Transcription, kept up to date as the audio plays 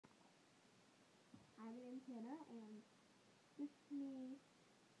name's Hannah, and this is me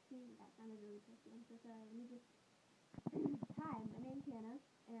singing. That sounded really pushy. I'm so sorry. Let me just. Hi, my name's Hannah,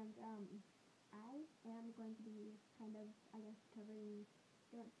 and I am going to be kind of, I guess, covering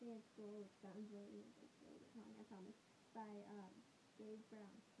 "Don't Stay in School," which sounds really, it's really wrong, I promise, by Dave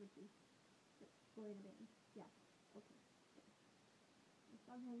Brown, which is Boy in a Band. Yeah. Okay. This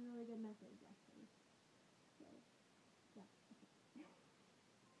song has a really good message, actually. So, yeah. Okay.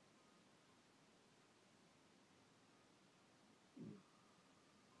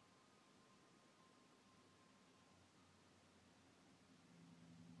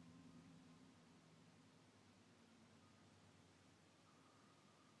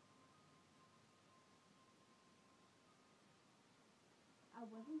 I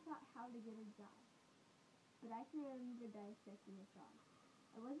wasn't taught how to get a job, but I can remember dissecting a frog.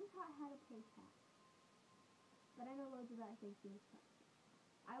 I wasn't taught how to pay tax, but I know loads about Shakespeare's plays.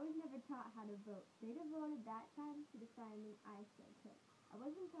 I was never taught how to vote. They devoted that time to defining I still could. I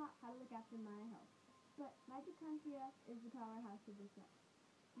wasn't taught how to look after my health, but mitochondria is the powerhouse of the cell.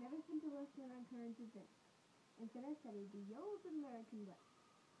 Never seemed to listen on current events. Instead I studied the old American West.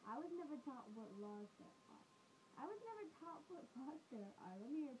 I was never taught what laws there are. I was never taught what laws there are. Let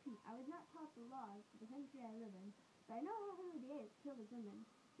me repeat. I was not taught the laws of the country I live in, but I know how Henry VIII killed his women.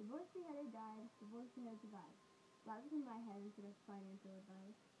 Divorced beheaded died, divorced beheaded survived. That was in my head instead of financial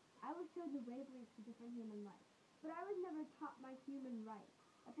advice. I was shown the wavelengths of different human life, but I was never taught my human rights.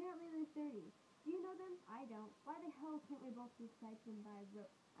 Apparently there's 30. Do you know them? I don't. Why the hell can't we both recite them by rote?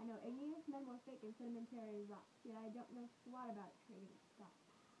 I know igneous men were fake and sedimentary rocks, yet I don't know squat about trading stocks,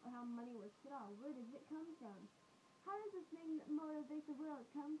 or how money works at all. Where does it come from? How does this thing that motivates the world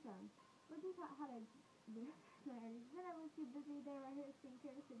come from? Wasn't taught how to marry. Then I was too busy there rehearsing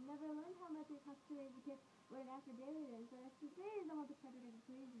cursive. Never learned how much it costs to raise a kid, what an affidavit is, what a is almost a predator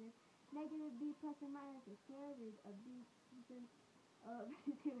equation is. Negative B plus or minus the square root of B percent of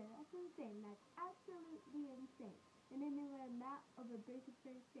 2. That's insane. That's absolutely insane. They made me learn a map of a basic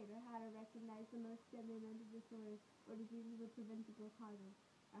first state, or how to recognize the most deadly mental disorders or diseases with preventable causes,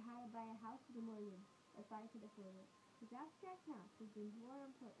 or how to buy a house with a mortgage if I could afford it. Because abstract math has been more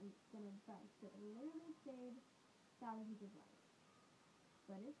important than advice that would literally save thousands of lives.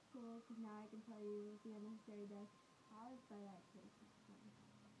 But it's cool, because now I can tell you the unnecessary deaths caused by that case.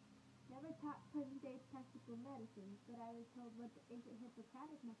 Never taught present-day practical medicine, but I was told what the ancient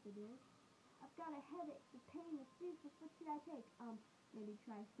Hippocratic method is. I've got a headache, the pain is ceaseless, what should I take? Maybe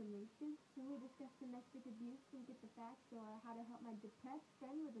try some leeches. Can we discuss domestic abuse and get the facts, or how to help my depressed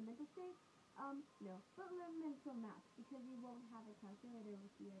friend with a mental state? No. But learn mental math, because you won't have a calculator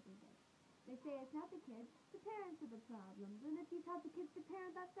with you every day. They say it's not the kids, the parents are the problem. And if you taught the kids to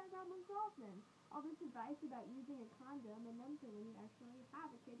parent, that's that problem solved then. All this advice about using a condom and then when you actually have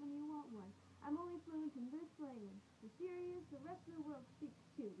a kid when you want one. I'm only fluent in this language. The serious, the rest of the world speaks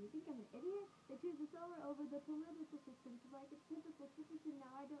too. Do you think I'm an idiot? They choose the solar over the political system to like it's typical tradition.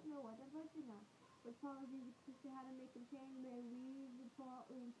 Now I don't know what I'm voting on. Which policies exist to how to make them change my weave the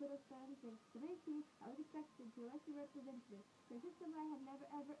put us down things. To make me, I was expected to elect a representative for a system I had never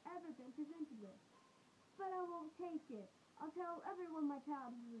ever been presented with. But I won't take it. I'll tell everyone my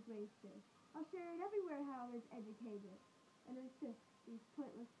childhood was wasted. I'll share it everywhere how I was educated. And insist these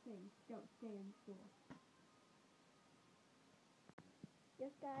pointless things don't stay in school.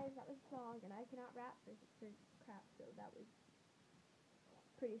 Yes, guys, that was a song, and I cannot rap for crap, so that was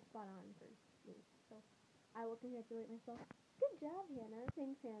pretty spot on for me. So I will congratulate myself. Good job, Hannah.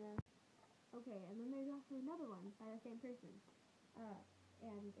 Thanks, Hannah. Okay, and then there's also another one by the same person.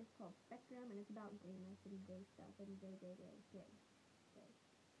 And it's called Spectrum, and it's about gayness and gay stuff and gay.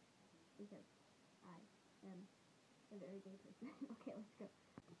 Because I am a very gay person. Okay, let's go.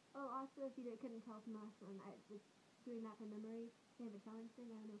 Oh, also, if you couldn't tell from the last one, I was doing that from memory. Favorite challenge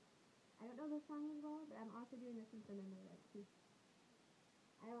thing, I don't know. I don't know this song as well, but I'm also doing this one from memory, like, too.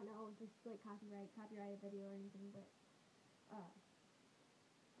 I don't know if this is, like, copyrighted video or anything, but,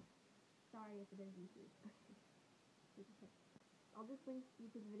 sorry if it is YouTube. Okay. I'll just link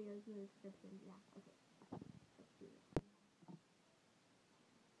YouTube videos in the description. Yeah, okay. Let's do this.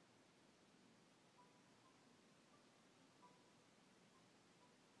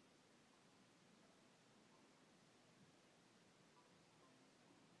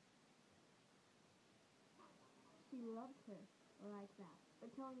 She loved her, like that. But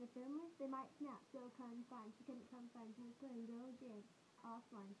telling the family, they might snap, so come fine. She couldn't come fine. She was playing go again.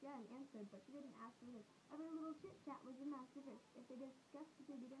 Offline. She hadn't answered, but she didn't ask for this. Every little chit-chat was a massive risk. If they discussed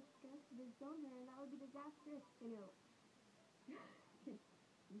the donor, and that would be disastrous. You know,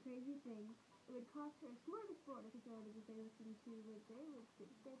 some crazy things. It would cost her a smorgasbord of facilities if they listened to what they would think.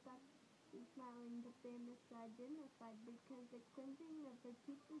 They thought she smiled. smiling, but they missed our dinner fight because the cleansing of the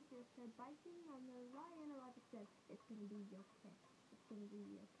teacher just heard biting on the lion. A logic said, it's gonna be okay. It's gonna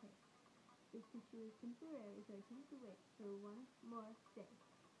be okay. This issue is temporary, so I tend to wait for one more day.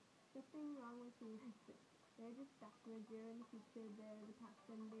 Nothing wrong with being husband. They're just backwards. You're in the future, they're the past,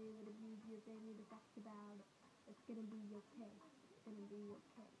 and they would abuse you if they knew the facts about it. It's gonna be okay. It's gonna be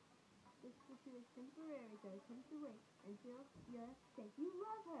okay. This issue is temporary, so I tend to wait until you're safe. You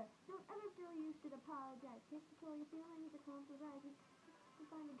love her. Don't ever feel you should apologize. Can't control your feelings or compromise. You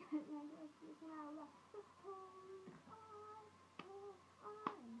find a guy like us, you can out loud. Just hold on, hold on. Hold on, hold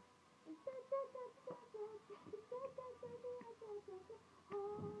on. Is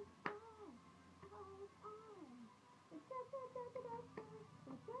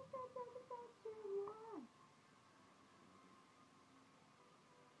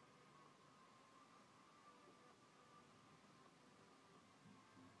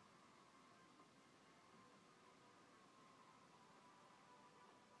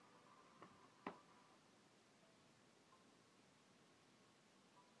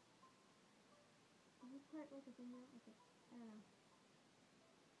this part like a thing now? Okay, I don't know.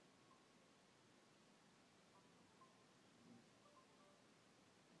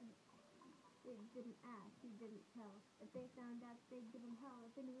 They didn't ask, he didn't tell. If they found out, they'd give him hell.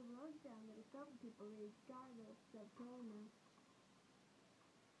 If they knew the road down, that he felt people regardless of pronoun.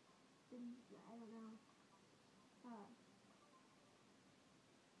 I don't know.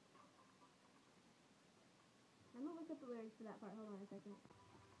 I'm gonna look up the lyrics for that part. Hold on a second.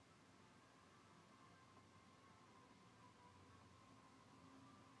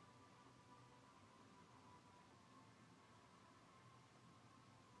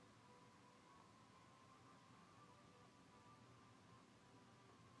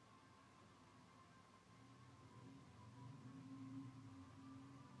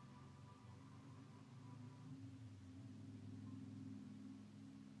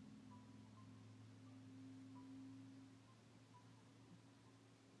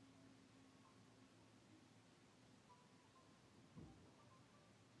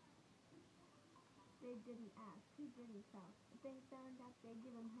 They didn't ask, he didn't tell. If they found out, they'd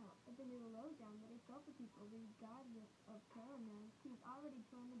give him hell. If they knew the lowdown, that he felt for people regardless of pronouns. He's already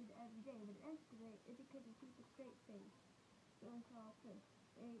tormented every day, but it escalated because he keeps a straight face. So it's all first.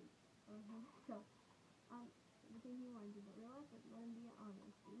 So, the thing he wanted to do, real life, but let him be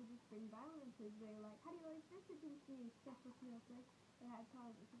honest. It would just bring violence his way, like, how do you like this? It seems to me, special snowflake. It had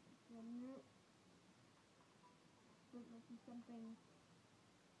cause, but let's do something.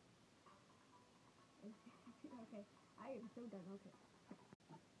 Okay, I am so done. Okay,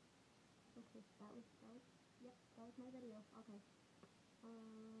 yep, that was my video. Okay,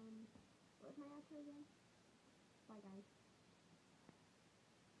 what was my outro again? Bye guys.